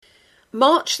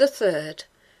March the 3rd,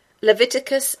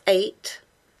 Leviticus 8,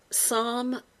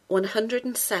 Psalm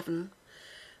 107,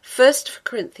 1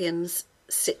 Corinthians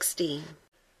 16.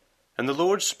 And the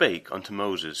Lord spake unto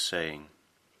Moses, saying,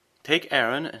 Take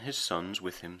Aaron and his sons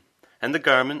with him, and the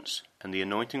garments, and the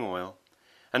anointing oil,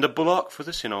 and a bullock for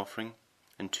the sin offering,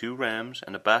 and 2 rams,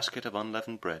 and a basket of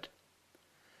unleavened bread.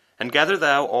 And gather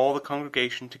thou all the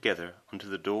congregation together unto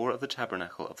the door of the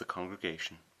tabernacle of the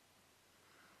congregation.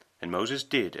 And Moses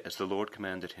did as the Lord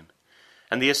commanded him,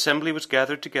 and the assembly was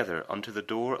gathered together unto the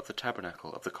door of the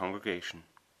tabernacle of the congregation.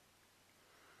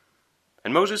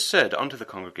 And Moses said unto the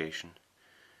congregation,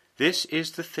 This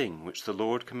is the thing which the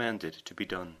Lord commanded to be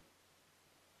done.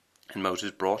 And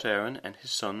Moses brought Aaron and his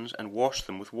sons, and washed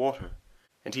them with water.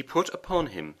 And he put upon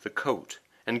him the coat,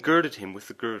 and girded him with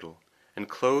the girdle, and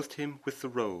clothed him with the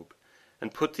robe,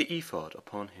 and put the ephod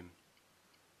upon him.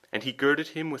 And he girded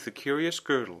him with the curious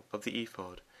girdle of the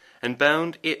ephod, and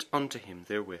bound it unto him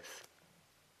therewith.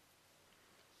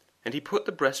 And he put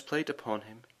the breastplate upon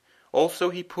him. Also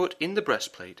he put in the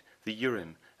breastplate the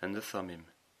Urim and the Thummim.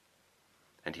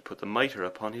 And he put the mitre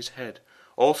upon his head.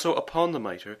 Also upon the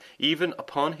mitre, even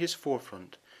upon his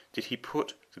forefront, did he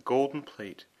put the golden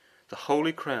plate, the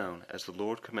holy crown, as the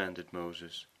Lord commanded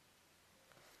Moses.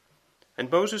 And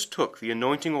Moses took the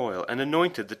anointing oil, and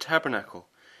anointed the tabernacle,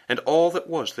 and all that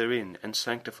was therein, and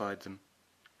sanctified them.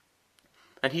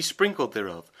 And he sprinkled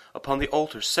thereof upon the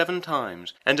altar 7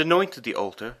 times, and anointed the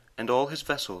altar and all his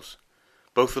vessels,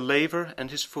 both the laver and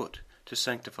his foot, to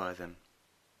sanctify them.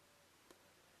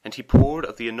 And he poured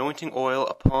of the anointing oil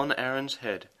upon Aaron's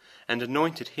head, and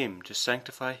anointed him to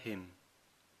sanctify him.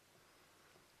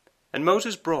 And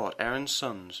Moses brought Aaron's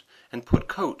sons, and put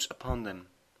coats upon them.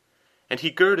 And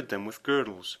he girded them with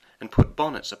girdles, and put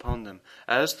bonnets upon them,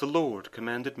 as the Lord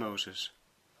commanded Moses.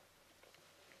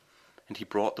 And he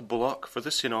brought the bullock for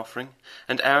the sin offering,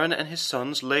 and Aaron and his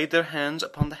sons laid their hands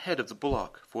upon the head of the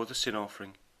bullock for the sin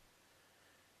offering.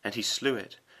 And he slew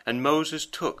it, and Moses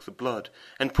took the blood,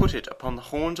 and put it upon the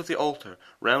horns of the altar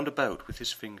round about with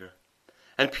his finger,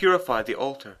 and purified the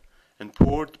altar, and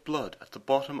poured the blood at the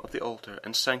bottom of the altar,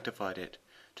 and sanctified it,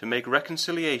 to make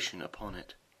reconciliation upon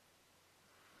it.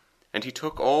 And he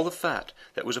took all the fat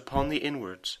that was upon the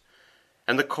inwards,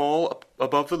 and the caul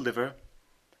above the liver,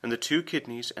 and the 2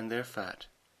 kidneys and their fat,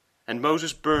 and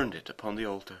Moses burned it upon the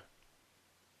altar.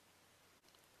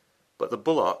 But the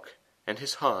bullock, and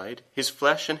his hide, his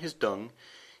flesh and his dung,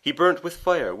 he burnt with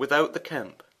fire without the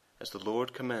camp, as the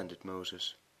Lord commanded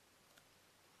Moses.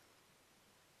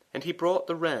 And he brought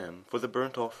the ram for the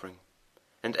burnt offering,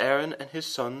 and Aaron and his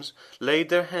sons laid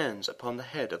their hands upon the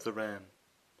head of the ram.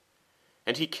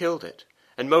 And he killed it,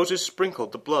 and Moses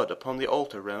sprinkled the blood upon the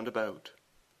altar round about.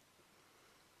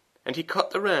 And he cut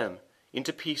the ram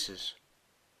into pieces,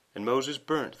 and Moses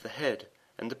burnt the head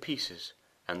and the pieces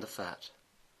and the fat.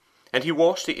 And he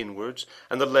washed the inwards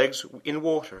and the legs in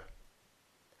water.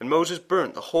 And Moses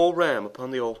burnt the whole ram upon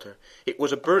the altar. It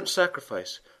was a burnt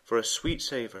sacrifice for a sweet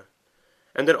savour,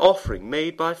 and an offering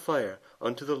made by fire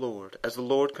unto the Lord, as the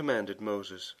Lord commanded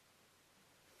Moses.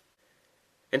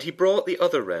 And he brought the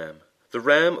other ram, the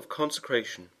ram of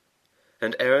consecration,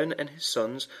 and Aaron and his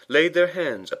sons laid their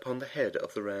hands upon the head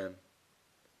of the ram.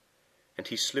 And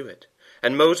he slew it,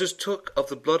 and Moses took of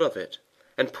the blood of it,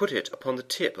 and put it upon the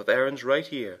tip of Aaron's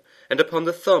right ear, and upon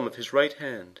the thumb of his right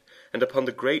hand, and upon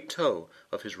the great toe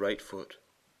of his right foot.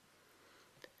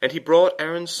 And he brought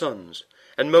Aaron's sons,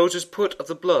 and Moses put of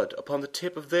the blood upon the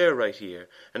tip of their right ear,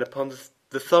 and upon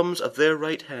the thumbs of their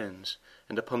right hands,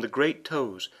 and upon the great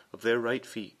toes of their right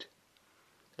feet.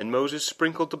 And Moses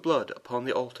sprinkled the blood upon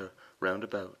the altar round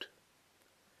about.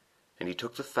 And he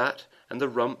took the fat, and the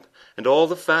rump, and all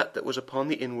the fat that was upon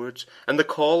the inwards, and the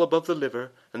caul above the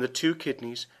liver, and the 2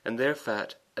 kidneys, and their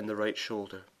fat, and the right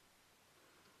shoulder.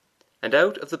 And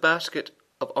out of the basket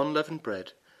of unleavened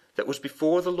bread that was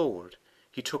before the Lord,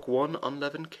 he took 1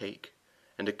 unleavened cake,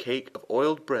 and a cake of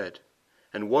oiled bread,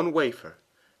 and 1 wafer,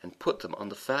 and put them on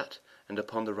the fat, and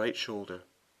upon the right shoulder.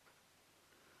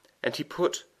 And he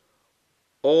put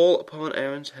all upon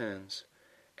Aaron's hands,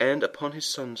 and upon his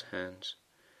sons' hands,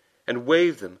 and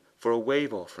waved them for a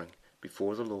wave offering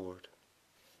before the Lord.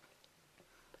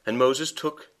 And Moses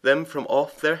took them from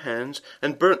off their hands,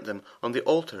 and burnt them on the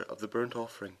altar of the burnt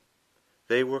offering.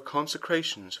 They were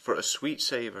consecrations for a sweet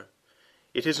savour.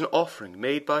 It is an offering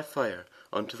made by fire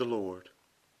unto the Lord.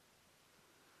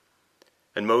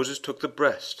 And Moses took the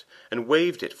breast, and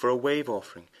waved it for a wave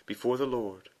offering before the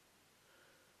Lord.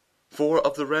 For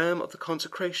of the ram of the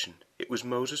consecration it was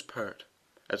Moses' part,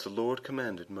 as the Lord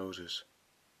commanded Moses.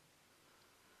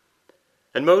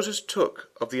 And Moses took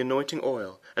of the anointing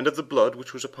oil, and of the blood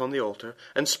which was upon the altar,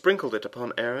 and sprinkled it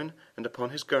upon Aaron, and upon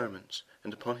his garments,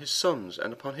 and upon his sons,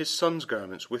 and upon his sons'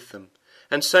 garments with them,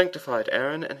 and sanctified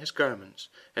Aaron and his garments,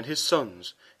 and his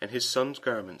sons'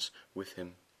 garments with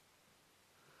him.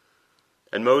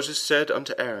 And Moses said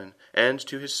unto Aaron and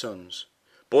to his sons,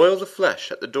 Boil the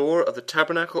flesh at the door of the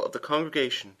tabernacle of the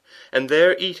congregation, and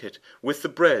there eat it with the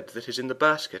bread that is in the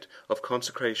basket of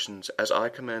consecrations, as I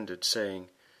commanded, saying,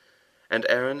 And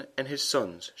Aaron and his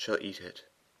sons shall eat it.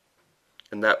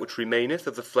 And that which remaineth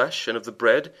of the flesh and of the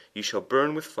bread ye shall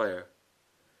burn with fire.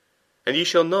 And ye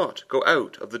shall not go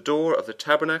out of the door of the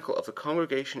tabernacle of the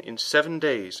congregation in 7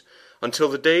 days, until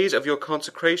the days of your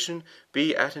consecration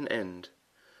be at an end.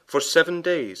 For 7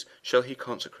 days shall he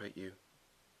consecrate you.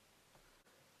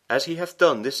 As he hath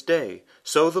done this day,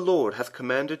 so the Lord hath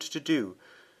commanded to do,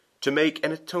 to make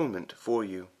an atonement for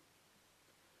you.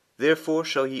 Therefore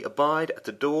shall ye abide at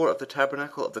the door of the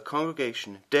tabernacle of the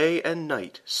congregation day and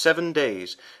night 7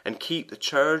 days, and keep the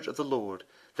charge of the Lord,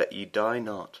 that ye die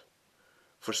not.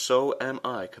 For so am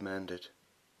I commanded.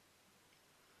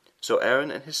 So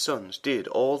Aaron and his sons did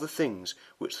all the things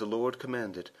which the Lord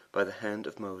commanded by the hand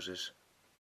of Moses.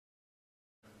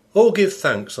 O give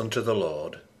thanks unto the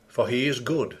Lord, for he is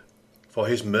good, for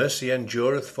his mercy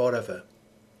endureth for ever.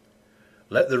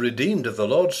 Let the redeemed of the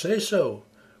Lord say so,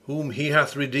 whom he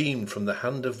hath redeemed from the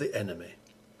hand of the enemy,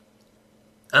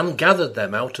 and gathered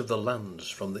them out of the lands,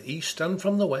 from the east and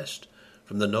from the west,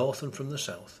 from the north and from the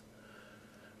south.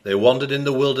 They wandered in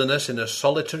the wilderness in a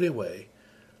solitary way.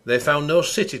 They found no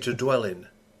city to dwell in.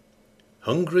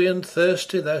 Hungry and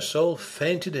thirsty, their soul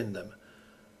fainted in them.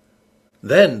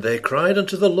 Then they cried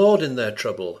unto the Lord in their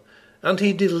trouble, and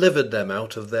he delivered them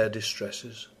out of their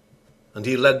distresses. And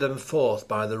he led them forth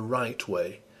by the right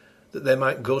way, that they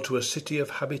might go to a city of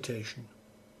habitation.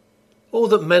 Oh,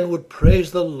 that men would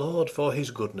praise the Lord for his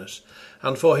goodness,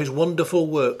 and for his wonderful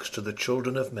works to the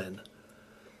children of men.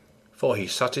 For he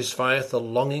satisfieth the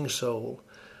longing soul,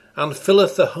 and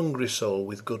filleth the hungry soul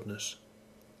with goodness.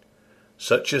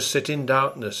 Such as sit in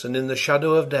darkness and in the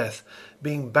shadow of death,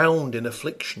 being bound in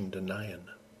affliction and iron.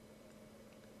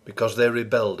 Because they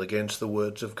rebelled against the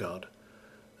words of God,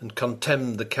 and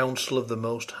contemned the counsel of the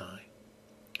Most High.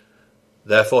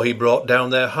 Therefore he brought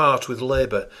down their heart with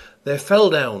labour. They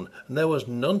fell down, and there was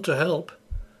none to help.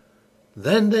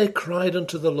 Then they cried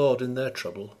unto the Lord in their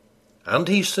trouble, and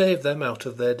he saved them out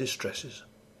of their distresses.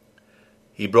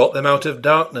 He brought them out of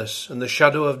darkness and the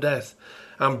shadow of death,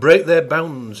 and brake their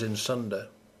bounds in sunder.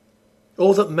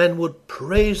 Oh, that men would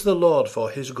praise the Lord for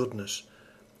his goodness,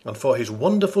 and for his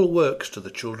wonderful works to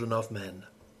the children of men.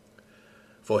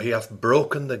 For he hath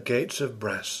broken the gates of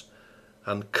brass,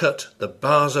 and cut the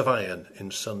bars of iron in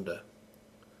sunder.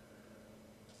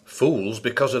 Fools,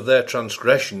 because of their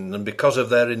transgression and because of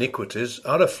their iniquities,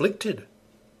 are afflicted.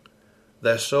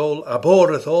 Their soul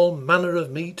abhorreth all manner of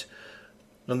meat,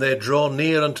 and they draw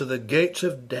near unto the gates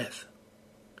of death.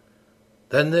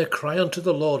 Then they cry unto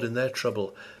the Lord in their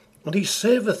trouble, and he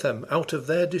saveth them out of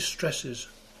their distresses.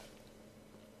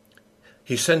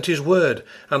 He sent his word,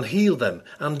 and healed them,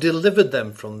 and delivered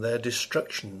them from their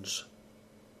destructions.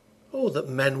 Oh, that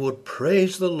men would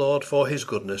praise the Lord for his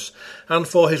goodness, and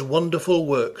for his wonderful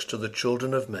works to the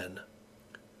children of men.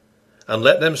 And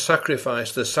let them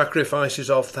sacrifice the sacrifices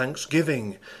of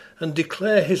thanksgiving, and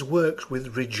declare his works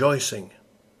with rejoicing.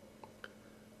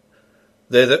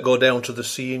 They that go down to the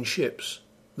sea in ships,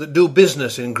 that do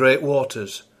business in great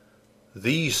waters,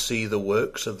 these see the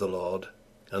works of the Lord,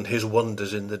 and his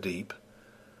wonders in the deep.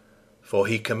 For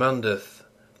he commandeth,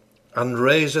 and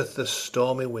raiseth the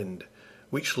stormy wind,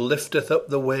 which lifteth up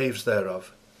the waves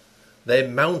thereof. They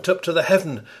mount up to the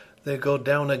heaven, they go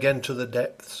down again to the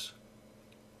depths.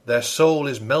 Their soul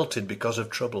is melted because of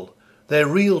trouble. They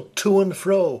reel to and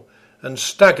fro, and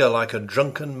stagger like a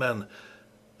drunken man,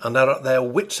 and are at their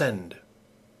wits' end.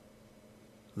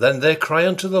 Then they cry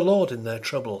unto the Lord in their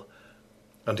trouble,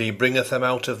 and he bringeth them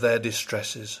out of their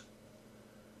distresses.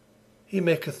 He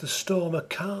maketh the storm a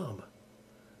calm,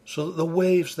 so that the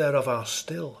waves thereof are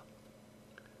still.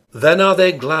 Then are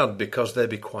they glad because they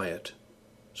be quiet,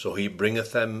 so he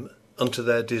bringeth them unto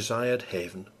their desired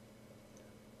haven.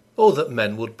 Oh, that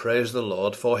men would praise the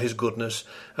Lord for his goodness,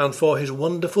 and for his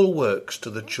wonderful works to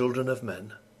the children of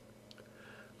men.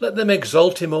 Let them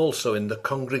exalt him also in the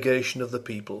congregation of the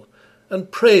people,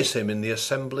 and praise him in the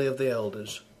assembly of the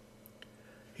elders.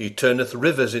 He turneth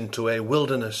rivers into a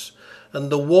wilderness, and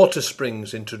the water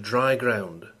springs into dry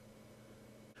ground.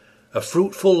 A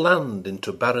fruitful land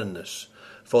into barrenness,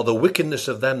 for the wickedness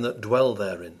of them that dwell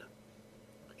therein.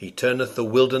 He turneth the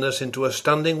wilderness into a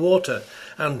standing water,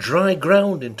 and dry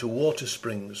ground into water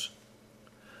springs.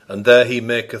 and there he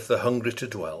maketh the hungry to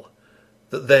dwell,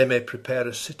 that they may prepare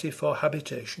a city for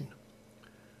habitation,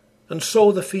 and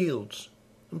sow the fields,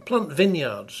 and plant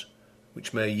vineyards,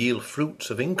 which may yield fruits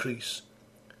of increase.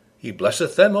 He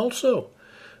blesseth them also,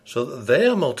 so that they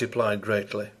are multiplied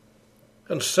greatly,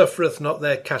 and suffereth not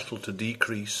their cattle to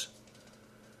decrease.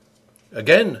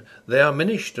 Again they are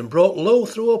minished and brought low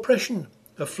through oppression,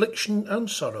 affliction, and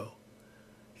sorrow.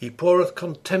 He poureth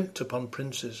contempt upon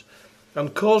princes,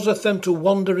 and causeth them to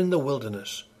wander in the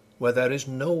wilderness, where there is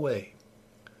no way.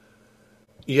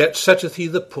 Yet setteth he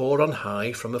the poor on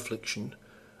high from affliction,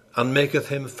 and maketh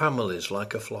him families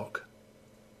like a flock.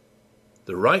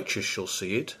 The righteous shall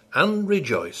see it, and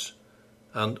rejoice,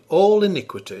 and all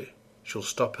iniquity shall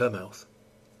stop her mouth.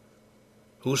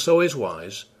 Whoso is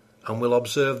wise, and will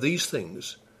observe these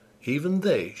things, even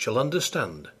they shall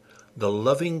understand the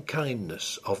loving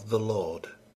kindness of the Lord.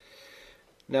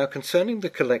 Now concerning the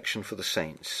collection for the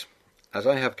saints, as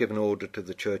I have given order to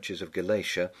the churches of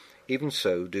Galatia, even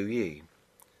so do ye.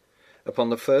 Upon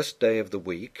the first day of the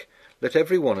week, let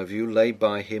every one of you lay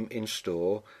by him in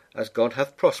store, as God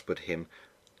hath prospered him,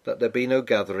 that there be no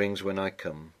gatherings when I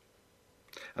come.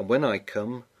 And when I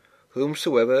come,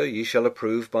 whomsoever ye shall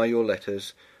approve by your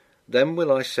letters, them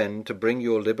will I send to bring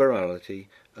your liberality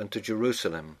unto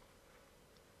Jerusalem.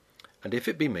 And if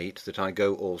it be meet that I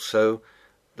go also,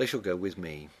 they shall go with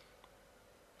me.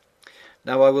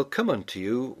 Now I will come unto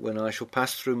you when I shall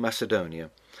pass through Macedonia,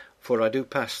 for I do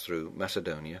pass through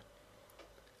Macedonia.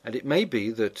 And it may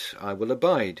be that I will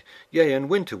abide, yea, and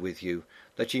winter with you,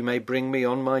 that ye may bring me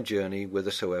on my journey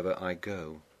whithersoever I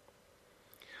go.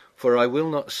 For I will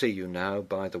not see you now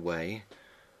by the way,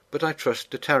 but I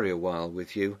trust to tarry a while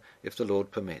with you, if the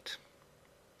Lord permit.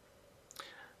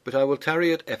 But I will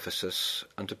tarry at Ephesus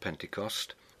unto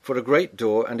Pentecost, for a great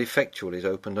door and effectual is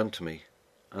opened unto me,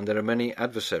 and there are many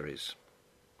adversaries.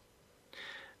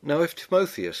 Now if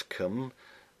Timotheus come,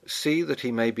 see that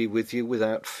he may be with you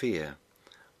without fear,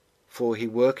 for he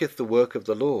worketh the work of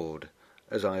the Lord,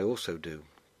 as I also do.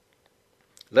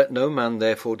 Let no man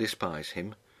therefore despise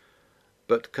him,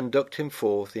 but conduct him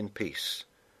forth in peace,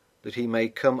 that he may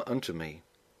come unto me,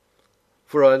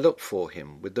 for I look for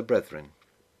him with the brethren.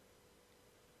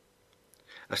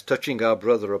 As touching our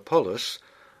brother Apollos,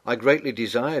 I greatly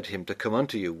desired him to come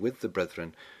unto you with the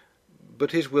brethren,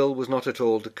 but his will was not at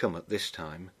all to come at this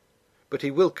time, but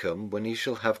he will come when he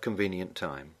shall have convenient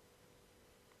time.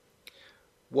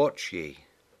 Watch ye,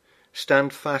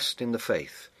 stand fast in the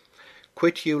faith,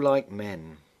 quit you like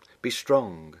men, be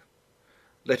strong,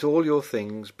 let all your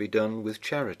things be done with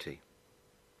charity.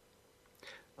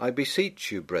 I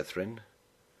beseech you, brethren,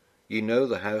 ye know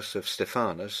the house of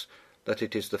Stephanas, that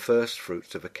it is the first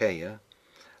fruits of Achaia,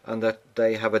 and that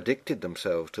they have addicted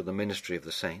themselves to the ministry of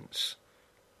the saints,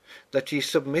 that ye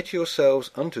submit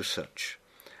yourselves unto such,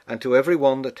 and to every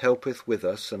one that helpeth with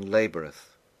us and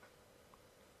laboureth.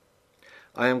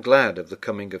 I am glad of the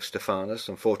coming of Stephanas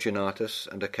and Fortunatus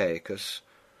and Achaicus,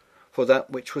 for that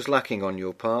which was lacking on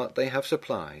your part they have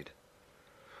supplied,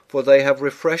 for they have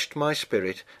refreshed my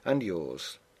spirit and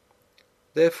yours.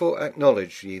 Therefore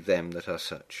acknowledge ye them that are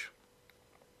such.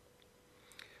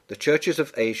 The churches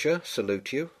of Asia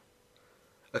salute you.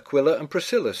 Aquila and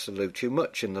Priscilla salute you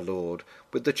much in the Lord,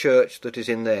 with the church that is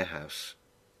in their house.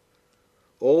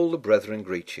 All the brethren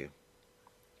greet you.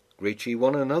 Greet ye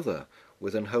one another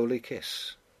with an holy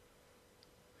kiss.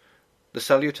 The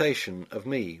salutation of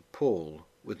me, Paul,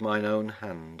 with mine own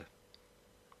hand.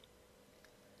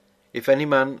 If any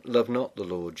man love not the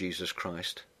Lord Jesus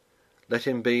Christ, let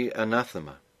him be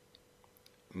anathema.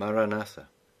 Maranatha.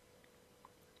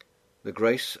 The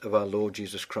grace of our Lord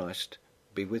Jesus Christ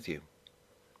be with you.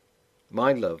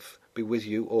 My love be with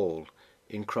you all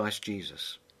in Christ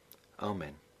Jesus.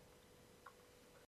 Amen.